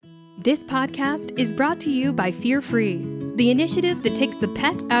This podcast is brought to you by Fear Free, the initiative that takes the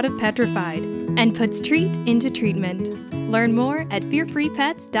pet out of petrified and puts treat into treatment. Learn more at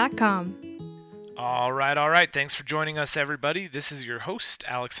fearfreepets.com. All right. Thanks for joining us, everybody. This is your host,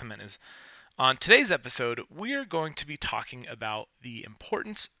 Alex Jimenez. On today's episode, we are going to be talking about the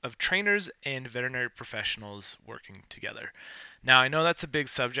importance of trainers and veterinary professionals working together. Now, I know that's a big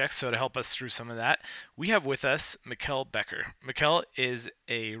subject, so to help us through some of that, we have with us Mikkel Becker. Mikkel is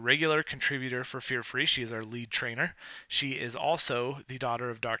a regular contributor for Fear Free. She is our lead trainer. She is also the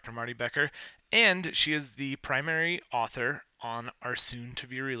daughter of Dr. Marty Becker, and she is the primary author on our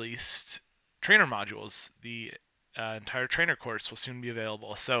soon-to-be-released trainer modules. The entire trainer course will soon be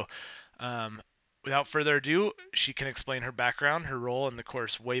available. So without further ado, she can explain her background, her role in the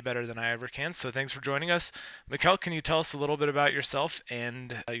course way better than I ever can. So thanks for joining us. Mikkel, can you tell us a little bit about yourself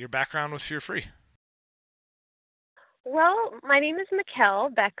and your background with Fear Free? Well, my name is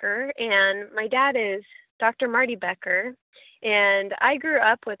Mikkel Becker, and my dad is Dr. Marty Becker. And I grew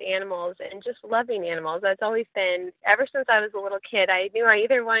up with animals and just loving animals. That's always been, ever since I was a little kid, I knew I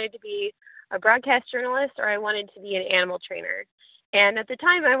either wanted to be a broadcast journalist or I wanted to be an animal trainer. And at the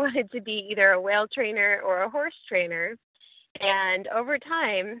time, I wanted to be either a whale trainer or a horse trainer. And over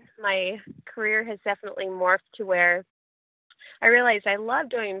time, my career has definitely morphed to where I realized I love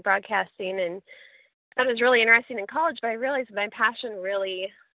doing broadcasting, and that was really interesting in college, but I realized my passion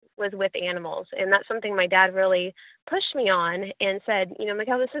really was with animals. And that's something my dad really pushed me on and said,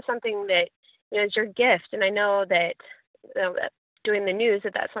 Mikkel, this is something that, is your gift. And I know that, doing the news,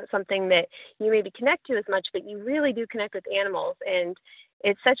 that's not something that you maybe connect to as much, but you really do connect with animals. And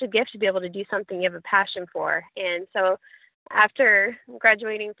it's such a gift to be able to do something you have a passion for. And so after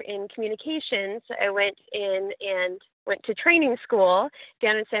graduating in communications, I went to training school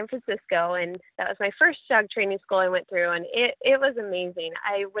down in San Francisco. And that was my first dog training school I went through. And it was amazing.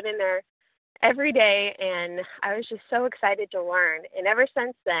 I went in there every day and I was just so excited to learn. And ever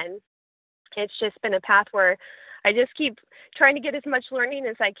since then, it's just been a path where I just keep trying to get as much learning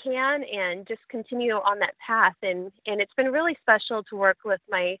as I can and just continue on that path. And it's been really special to work with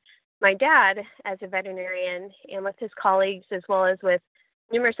my dad as a veterinarian and with his colleagues, as well as with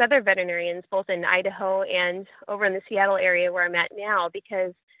numerous other veterinarians, both in Idaho and over in the Seattle area where I'm at now,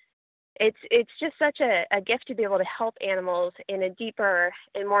 because it's just such a gift to be able to help animals in a deeper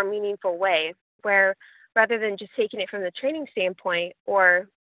and more meaningful way, where rather than just taking it from the training standpoint or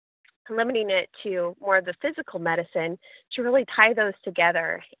limiting it to more of the physical medicine, to really tie those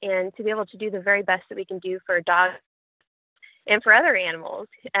together and to be able to do the very best that we can do for dogs and for other animals,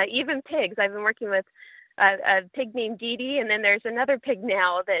 even pigs. I've been working with a pig named Dee Dee, and then there's another pig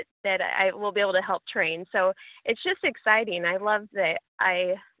now that I will be able to help train. So it's just exciting. I love that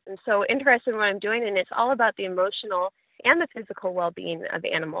I am so interested in what I'm doing, and it's all about the emotional and the physical well-being of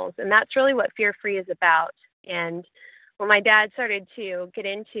animals. And that's really what Fear Free is about. And when my dad started to get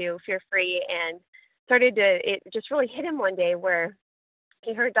into Fear Free and it just really hit him one day where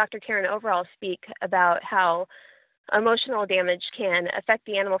he heard Dr. Karen Overall speak about how emotional damage can affect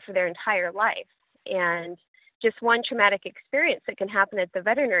the animal for their entire life. And just one traumatic experience that can happen at the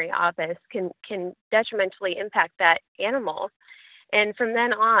veterinary office can detrimentally impact that animal. And from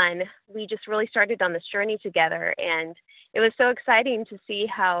then on, we just really started on this journey together. And it was so exciting to see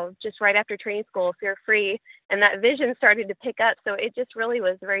how just right after training school, Fear Free, and that vision started to pick up. So it just really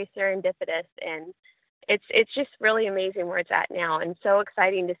was very serendipitous. And it's just really amazing where it's at now. And so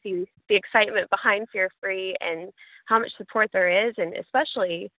exciting to see the excitement behind Fear Free and how much support there is, and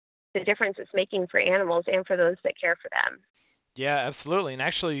especially the difference it's making for animals and for those that care for them. Yeah, absolutely. And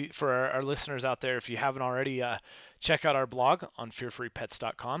actually, for our listeners out there, if you haven't already, check out our blog on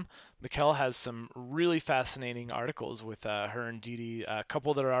fearfreepets.com. Mikkel has some really fascinating articles with her and Dee Dee, a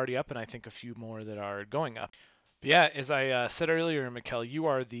couple that are already up, and I think a few more that are going up. But yeah, as I said earlier, Mikkel, you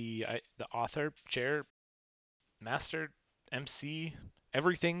are the author, chair, master, MC,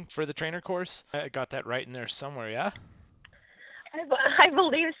 everything for the trainer course. I got that right in there somewhere, yeah? I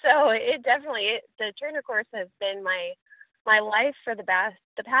believe so. The trainer course has been my life for the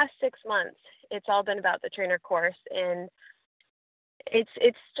past 6 months. It's all been about the trainer course, and it's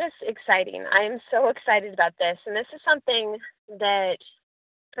just exciting. I am so excited about this, and this is something that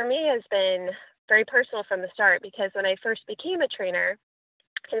for me has been very personal from the start, because when I first became a trainer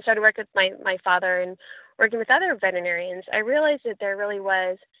and started working with my father and working with other veterinarians, I realized that there really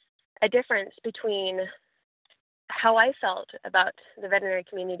was a difference between how I felt about the veterinary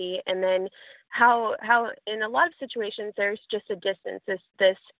community, and then how in a lot of situations there's just a distance,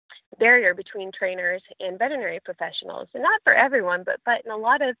 this barrier between trainers and veterinary professionals. And not for everyone, but in a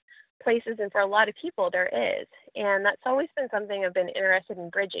lot of places and for a lot of people there is. And that's always been something I've been interested in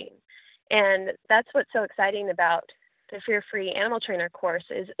bridging. And that's what's so exciting about the Fear-Free Animal Trainer course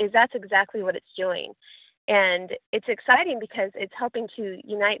is that's exactly what it's doing. And it's exciting because it's helping to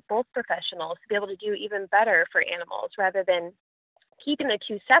unite both professionals to be able to do even better for animals rather than keeping the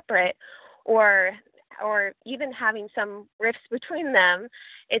two separate or even having some rifts between them.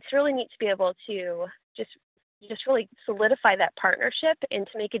 It's really neat to be able to just really solidify that partnership and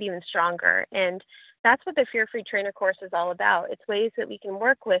to make it even stronger. And that's what the Fear-Free Trainer course is all about. It's ways that we can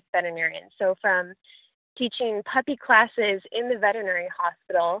work with veterinarians. So from teaching puppy classes in the veterinary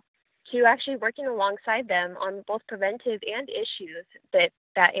hospital to actually working alongside them on both preventive and issues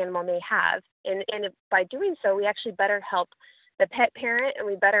that animal may have. And by doing so, we actually better help the pet parent and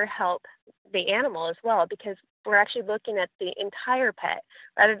we better help the animal as well, because we're actually looking at the entire pet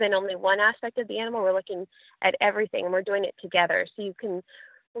rather than only one aspect of the animal. We're looking at everything and we're doing it together. So you can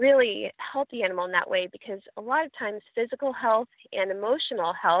really help the animal in that way, because a lot of times physical health and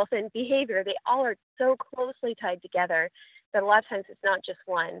emotional health and behavior, they all are so closely tied together that a lot of times it's not just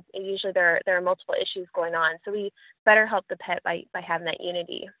one. And usually there are multiple issues going on. So we better help the pet by having that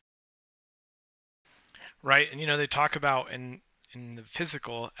unity. Right. And, they talk about in the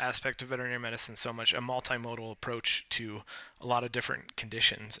physical aspect of veterinary medicine so much a multimodal approach to a lot of different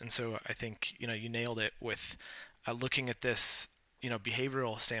conditions. And so I think, you nailed it with looking at this,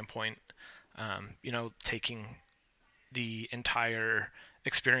 behavioral standpoint, taking the entire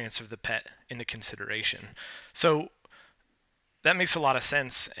experience of the pet into consideration. So that makes a lot of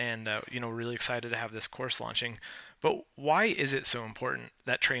sense, and really excited to have this course launching. But why is it so important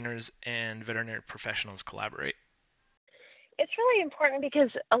that trainers and veterinary professionals collaborate? It's really important because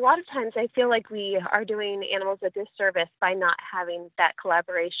a lot of times I feel like we are doing animals a disservice by not having that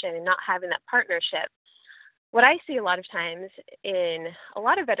collaboration and not having that partnership. What I see a lot of times in a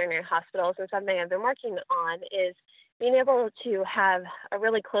lot of veterinary hospitals, and something I've been working on, is being able to have a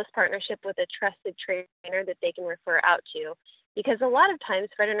really close partnership with a trusted trainer that they can refer out to. Because a lot of times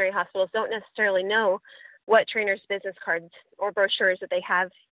veterinary hospitals don't necessarily know what trainers' business cards or brochures that they have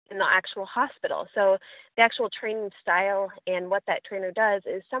in the actual hospital. So the actual training style and what that trainer does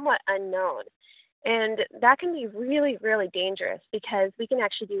is somewhat unknown. And that can be really, really dangerous, because we can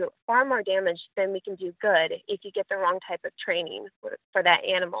actually do far more damage than we can do good if you get the wrong type of training for that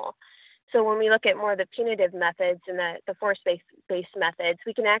animal. So when we look at more of the punitive methods and the force-based methods,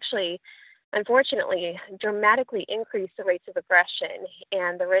 we can actually, unfortunately, dramatically increase the rates of aggression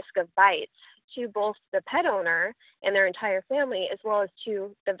and the risk of bites to both the pet owner and their entire family, as well as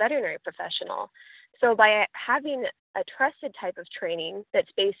to the veterinary professional. So by having a trusted type of training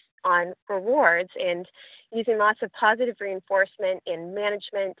that's based on rewards and using lots of positive reinforcement and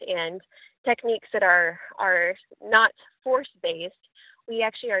management and techniques that are not force-based, we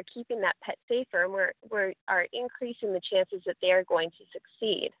actually are keeping that pet safer, and we are increasing the chances that they are going to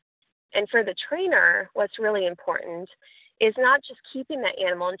succeed. And for the trainer, what's really important is not just keeping that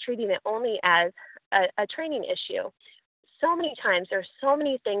animal and treating it only as a training issue. So many times there's so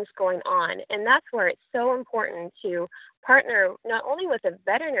many things going on, and that's where it's so important to partner not only with a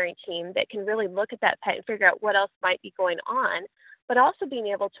veterinary team that can really look at that pet and figure out what else might be going on, but also being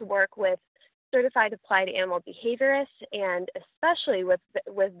able to work with certified applied animal behaviorists, and especially with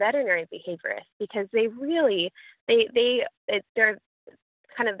veterinary behaviorists, because they're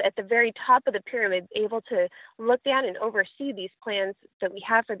kind of at the very top of the pyramid, able to look down and oversee these plans that we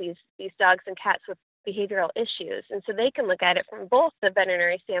have for these dogs and cats with behavioral issues. And so they can look at it from both the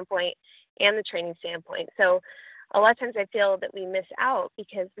veterinary standpoint and the training standpoint. So a lot of times I feel that we miss out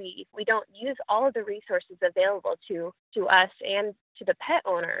because we don't use all of the resources available to us and to the pet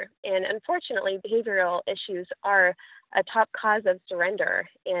owner. And unfortunately, behavioral issues are a top cause of surrender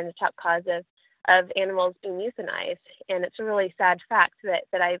and a top cause of animals being euthanized. And it's a really sad fact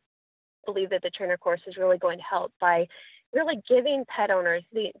that I believe that the trainer course is really going to help by really giving pet owners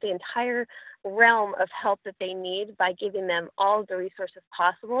the entire realm of help that they need, by giving them all of the resources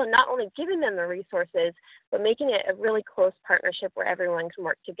possible, and not only giving them the resources, but making it a really close partnership where everyone can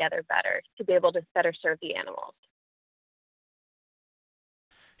work together better to be able to better serve the animals.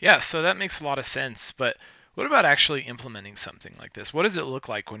 Yeah, so that makes a lot of sense. But what about actually implementing something like this? What does it look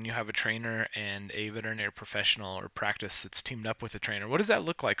like when you have a trainer and a veterinary professional or practice that's teamed up with a trainer? What does that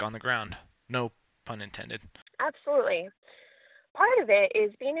look like on the ground? No pun intended. Absolutely. Part of it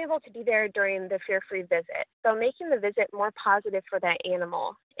is being able to be there during the fear-free visit, so making the visit more positive for that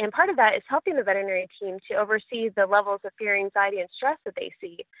animal. And part of that is helping the veterinary team to oversee the levels of fear, anxiety, and stress that they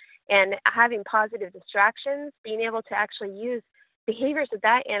see, and having positive distractions, being able to actually use behaviors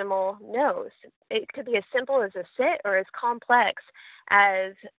that animal knows. It could be as simple as a sit or as complex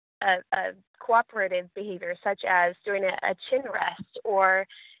as a cooperative behavior, such as doing a chin rest or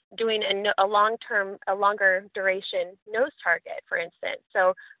doing a longer duration nose target, for instance.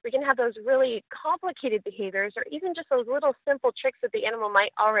 So we can have those really complicated behaviors, or even just those little simple tricks that the animal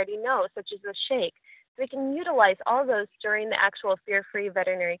might already know, such as the shake. So we can utilize all those during the actual fear-free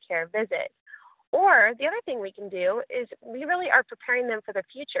veterinary care visit. Or the other thing we can do is we really are preparing them for the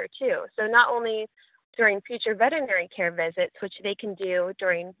future too. So not only during future veterinary care visits, which they can do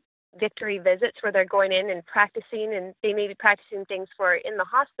during victory visits where they're going in and practicing, and they may be practicing things for in the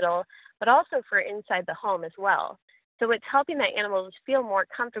hospital, but also for inside the home as well. So it's helping that animals feel more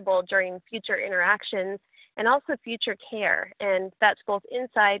comfortable during future interactions and also future care. And that's both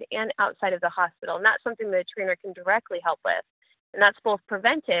inside and outside of the hospital. And that's something that a trainer can directly help with. And that's both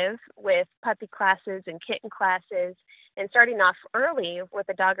preventive with puppy classes and kitten classes, and starting off early with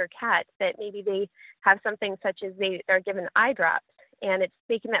a dog or cat that maybe they have something such as they are given eye drops. And it's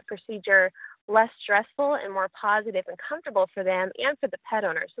making that procedure less stressful and more positive and comfortable for them and for the pet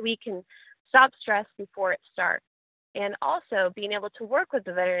owner, so we can stop stress before it starts. And also being able to work with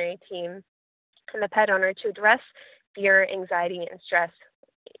the veterinary team and the pet owner to address fear, anxiety, and stress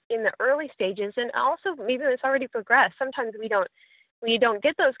in the early stages, and also maybe it's already progressed. Sometimes we don't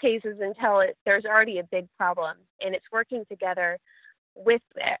get those cases until there's already a big problem, and it's working together with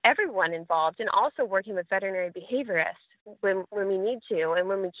everyone involved, and also working with veterinary behaviorists when we need to and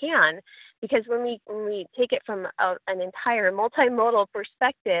when we can, because when we take it from an entire multimodal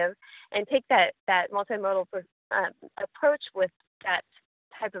perspective and take that multimodal approach with that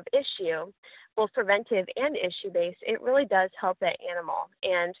type of issue, both preventive and issue-based, it really does help that animal.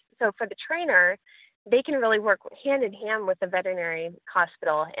 And so for the trainer, they can really work hand in hand with the veterinary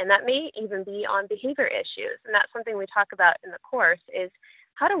hospital, and that may even be on behavior issues. And that's something we talk about in the course, is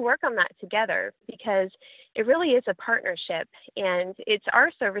how to work on that together, because it really is a partnership, and it's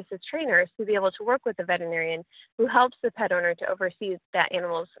our service as trainers to be able to work with the veterinarian who helps the pet owner to oversee that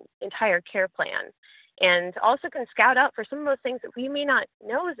animal's entire care plan, and also can scout out for some of those things that we may not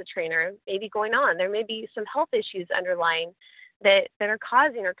know as a trainer may be going on. There may be some health issues underlying that are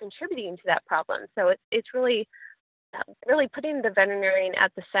causing or contributing to that problem. So it's really putting the veterinarian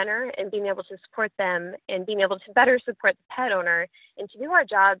at the center and being able to support them and being able to better support the pet owner and to do our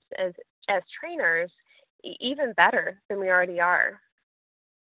jobs as trainers even better than we already are.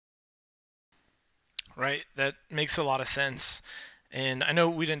 Right. That makes a lot of sense. And I know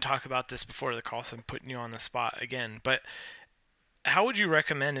we didn't talk about this before the call, so I'm putting you on the spot again, but how would you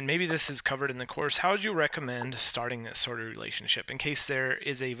recommend, and maybe this is covered in the course, how would you recommend starting this sort of relationship in case there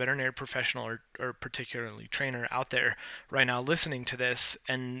is a veterinary professional or particularly trainer out there right now listening to this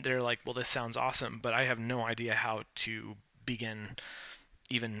and they're like, well, this sounds awesome, but I have no idea how to begin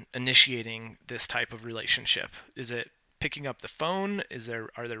even initiating this type of relationship? Is it picking up the phone?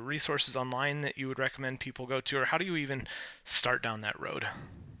 Are there resources online that you would recommend people go to, or how do you even start down that road?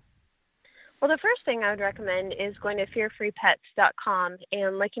 Well, the first thing I would recommend is going to fearfreepets.com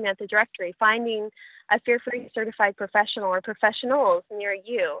and looking at the directory, finding a fear-free certified professional or professionals near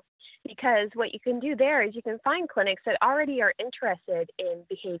you. Because what you can do there is you can find clinics that already are interested in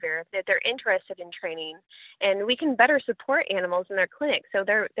behavior, that they're interested in training, and we can better support animals in their clinic. So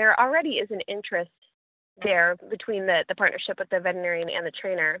there already is an interest there between the partnership with the veterinarian and the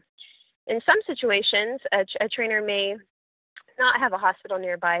trainer. In some situations, a trainer may not have a hospital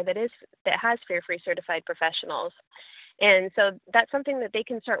nearby that has fear-free certified professionals. And so that's something that they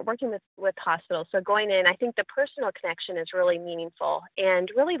can start working with hospitals. So going in, I think the personal connection is really meaningful, and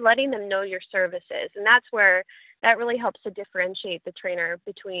really letting them know your services. And that's where that really helps to differentiate the trainer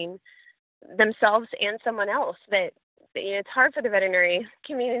between themselves and someone else. That it's hard for the veterinary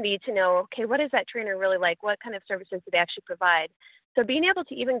community to know, okay, what is that trainer really like? What kind of services do they actually provide? So being able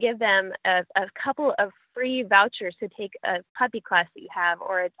to even give them a couple of free vouchers to take a puppy class that you have,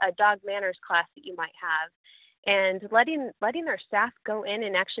 or a dog manners class that you might have, and letting their staff go in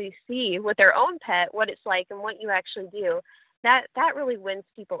and actually see with their own pet what it's like and what you actually do, that really wins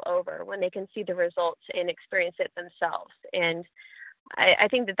people over when they can see the results and experience it themselves. And I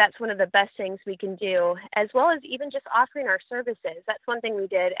think that's one of the best things we can do, as well as even just offering our services. That's one thing we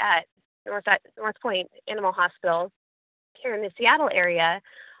did at North Point Animal Hospital here in the Seattle area,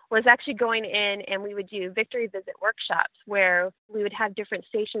 was actually going in and we would do victory visit workshops where we would have different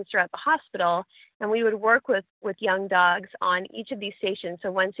stations throughout the hospital, and we would work with young dogs on each of these stations.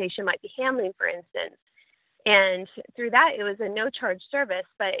 So one station might be handling, for instance. And through that, it was a no-charge service,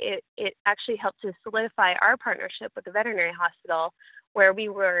 but it actually helped to solidify our partnership with the veterinary hospital, where we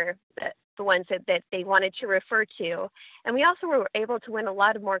were the ones that they wanted to refer to. And we also were able to win a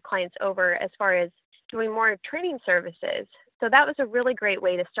lot of more clients over as far as doing more training services So that was a really great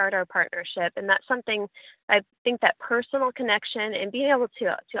way to start our partnership. And that's something I think, that personal connection and being able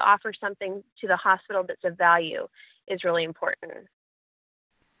to offer something to the hospital that's of value is really important.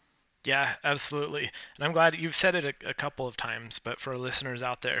 Yeah, absolutely. And I'm glad you've said it a couple of times, but for our listeners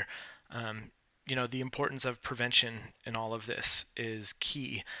out there, the importance of prevention in all of this is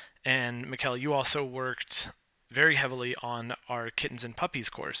key. And Mikkel, you also worked very heavily on our kittens and puppies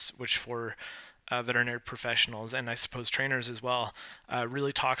course, which for veterinary professionals and I suppose trainers as well,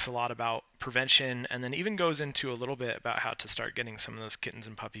 really talks a lot about prevention, and then even goes into a little bit about how to start getting some of those kittens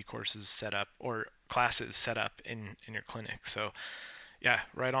and puppy courses set up or classes set up in your clinic. So yeah,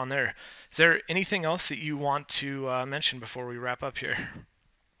 right on there. Is there anything else that you want to mention before we wrap up here?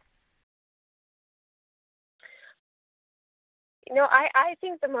 I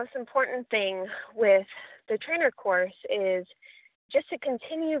think the most important thing with the trainer course is just to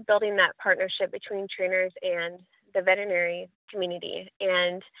continue building that partnership between trainers and the veterinary community.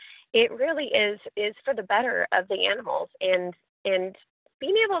 And it really is for the better of the animals, and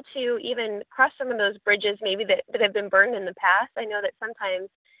being able to even cross some of those bridges maybe that have been burned in the past. I know that sometimes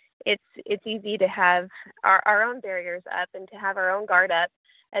it's easy to have our own barriers up and to have our own guard up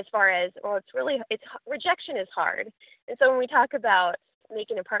as far as, rejection is hard. And so when we talk about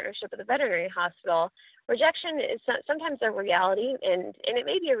making a partnership with a veterinary hospital, rejection is sometimes a reality, and it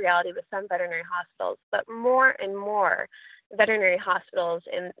may be a reality with some veterinary hospitals, but more and more veterinary hospitals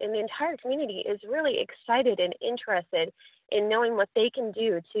and the entire community is really excited and interested in knowing what they can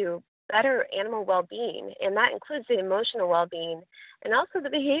do to better animal well-being, and that includes the emotional well-being and also the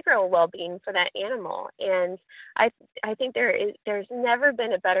behavioral well-being for that animal. And I think there's never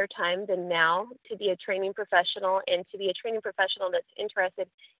been a better time than now to be a training professional, and to be a training professional that's interested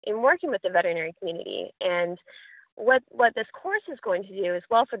in working with the veterinary community. And what this course is going to do as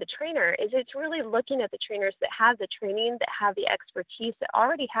well for the trainer is it's really looking at the trainers that have the training, that have the expertise, that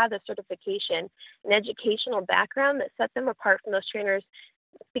already have the certification and educational background that set them apart from those trainers,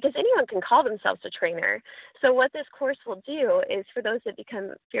 because anyone can call themselves a trainer. So what this course will do is, for those that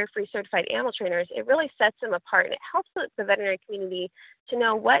become fear-free certified animal trainers, it really sets them apart, and it helps the veterinary community to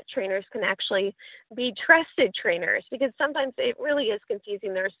know what trainers can actually be trusted trainers, because sometimes it really is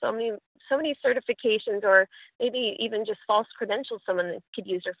confusing. There are so many certifications, or maybe even just false credentials someone could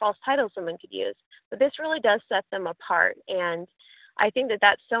use, or false titles someone could use. But this really does set them apart, and I think that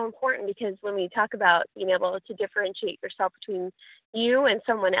that's so important, because when we talk about being able to differentiate yourself between you and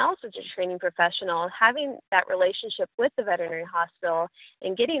someone else as a training professional, having that relationship with the veterinary hospital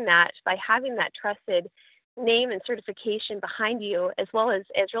and getting that by having that trusted name and certification behind you, as well as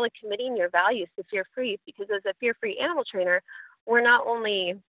really committing your values to Fear-Free, because as a Fear-Free animal trainer, we're not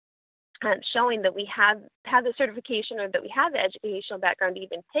only showing that we have the certification, or that we have the educational background to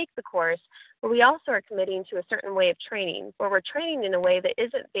even take the course, but we also are committing to a certain way of training, where we're training in a way that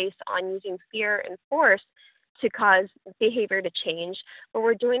isn't based on using fear and force to cause behavior to change, but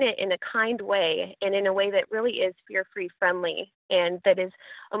we're doing it in a kind way, and in a way that really is fear-free friendly, and that is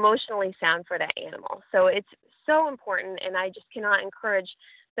emotionally sound for that animal. So it's so important, and I just cannot encourage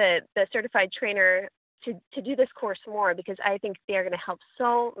the certified trainer to do this course more, because I think they're going to help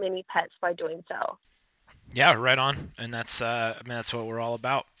so many pets by doing so. Yeah, right on. And that's what we're all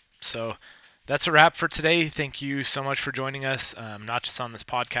about. So that's a wrap for today. Thank you so much for joining us, not just on this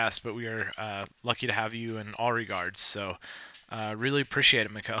podcast, but we are lucky to have you in all regards. So really appreciate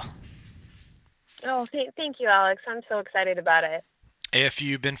it, Mikkel. Oh, thank you, Alex. I'm so excited about it. If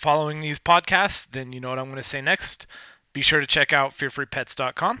you've been following these podcasts, then you know what I'm going to say next. Be sure to check out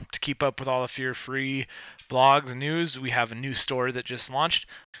fearfreepets.com to keep up with all the Fear-Free blogs and news. We have a new store that just launched.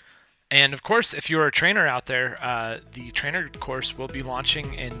 And of course, if you're a trainer out there, the trainer course will be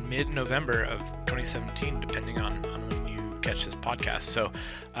launching in mid-November of 2017, depending on when you catch this podcast. So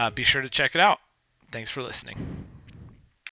be sure to check it out. Thanks for listening.